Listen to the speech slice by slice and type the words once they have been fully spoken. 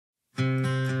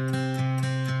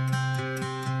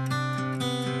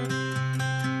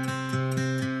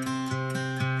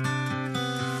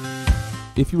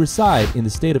If you reside in the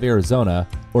state of Arizona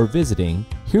or visiting,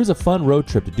 here's a fun road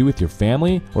trip to do with your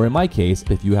family, or in my case,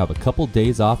 if you have a couple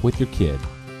days off with your kid.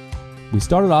 We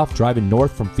started off driving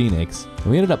north from Phoenix, and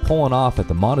we ended up pulling off at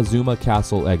the Montezuma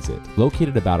Castle exit,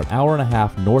 located about an hour and a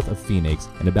half north of Phoenix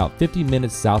and about 50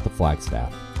 minutes south of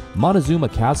Flagstaff. Montezuma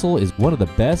Castle is one of the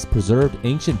best preserved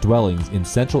ancient dwellings in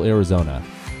central Arizona.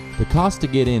 The cost to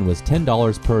get in was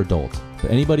 $10 per adult, but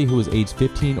anybody who is age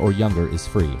 15 or younger is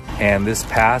free. And this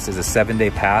pass is a 7-day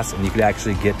pass, and you could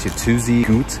actually get to Tuzi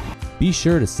Gut. Be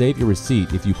sure to save your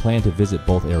receipt if you plan to visit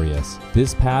both areas.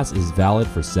 This pass is valid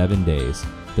for 7 days.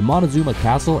 The Montezuma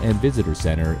Castle and Visitor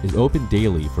Center is open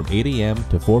daily from 8 a.m.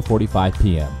 to 4:45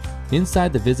 p.m.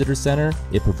 Inside the Visitor Center,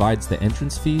 it provides the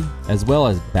entrance fee, as well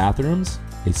as bathrooms,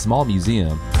 a small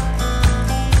museum,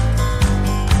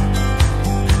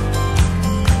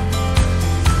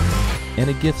 and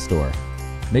a gift store.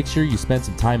 Make sure you spend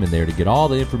some time in there to get all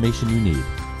the information you need.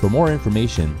 For more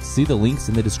information, see the links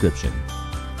in the description.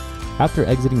 After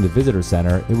exiting the Visitor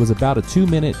Center, it was about a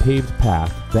 2-minute paved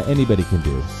path that anybody can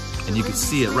do. And you can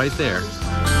see it right there.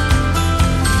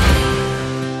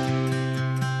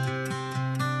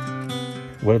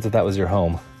 What if that was your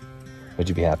home? Would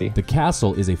you be happy? The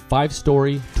castle is a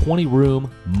 5-story,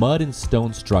 20-room, mud and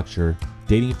stone structure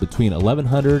dating between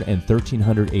 1100 and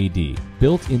 1300 AD,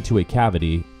 built into a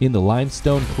cavity in the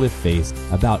limestone cliff face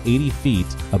about 80 feet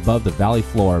above the valley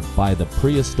floor by the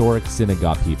prehistoric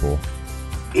Sinagua people.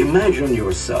 Imagine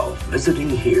yourself visiting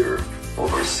here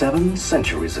over 7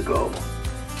 centuries ago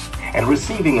and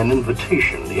receiving an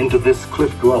invitation into this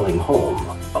cliff-dwelling home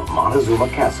of Montezuma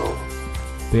Castle.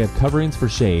 They have coverings for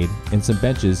shade and some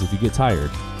benches if you get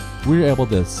tired. We were able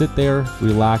to sit there,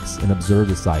 relax, and observe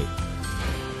the site.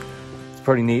 It's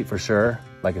pretty neat for sure.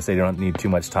 Like I said, you don't need too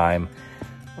much time.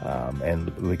 And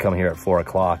we come here at 4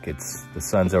 o'clock. The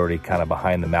sun's already kind of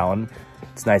behind the mountain.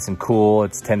 It's nice and cool.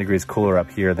 It's 10 degrees cooler up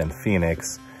here than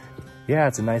Phoenix. Yeah,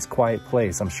 it's a nice quiet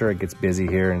place. I'm sure it gets busy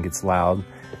here and gets loud.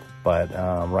 But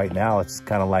right now, it's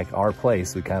kind of like our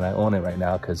place. We kind of own it right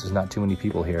now because there's not too many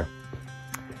people here.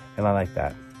 And I like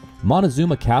that.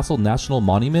 Montezuma Castle National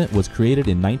Monument was created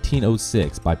in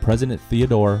 1906 by President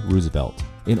Theodore Roosevelt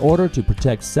in order to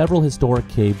protect several historic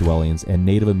cave dwellings and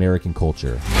Native American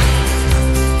culture.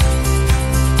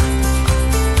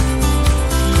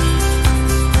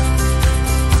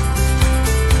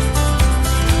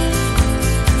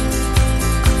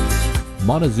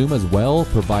 Montezuma's well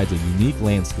provides a unique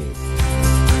landscape.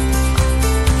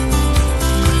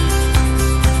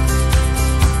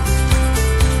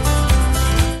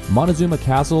 Montezuma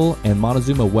Castle and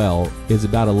Montezuma Well is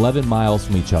about 11 miles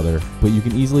from each other, but you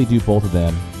can easily do both of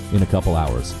them in a couple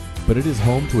hours. But it is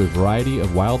home to a variety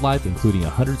of wildlife, including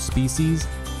 100 species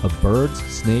of birds,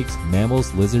 snakes,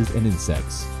 mammals, lizards, and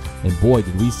insects. And boy,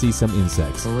 did we see some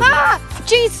insects. Ah!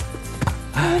 Jeez!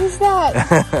 What is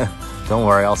that? Don't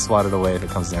worry, I'll swat it away if it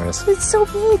comes near us. It's so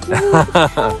big.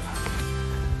 Well,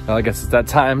 I guess it's that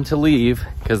time to leave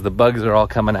because the bugs are all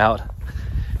coming out.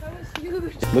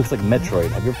 Looks like Metroid.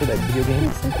 Have you ever played that video game?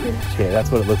 Okay,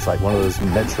 that's what it looks like. One of those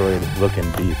Metroid-looking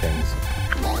bee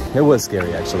things. It was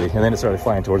scary, actually. And then it started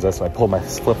flying towards us, so I pulled my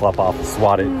flip-flop off and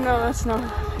swatted. No, that's not.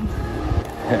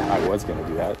 I was going to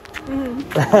do that.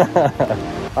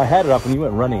 I had it off when you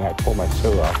went running. I pulled my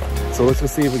shirt off. So let's go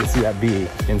see if we can see that bee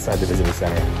inside the visitor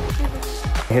center.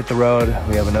 Hit the road.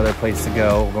 We have another place to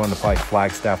go. We're going to probably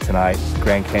Flagstaff tonight,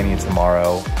 Grand Canyon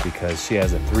tomorrow, because she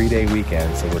has a 3-day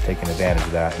weekend, so we're taking advantage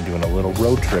of that and doing a little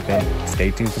road tripping. Stay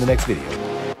tuned for the next video.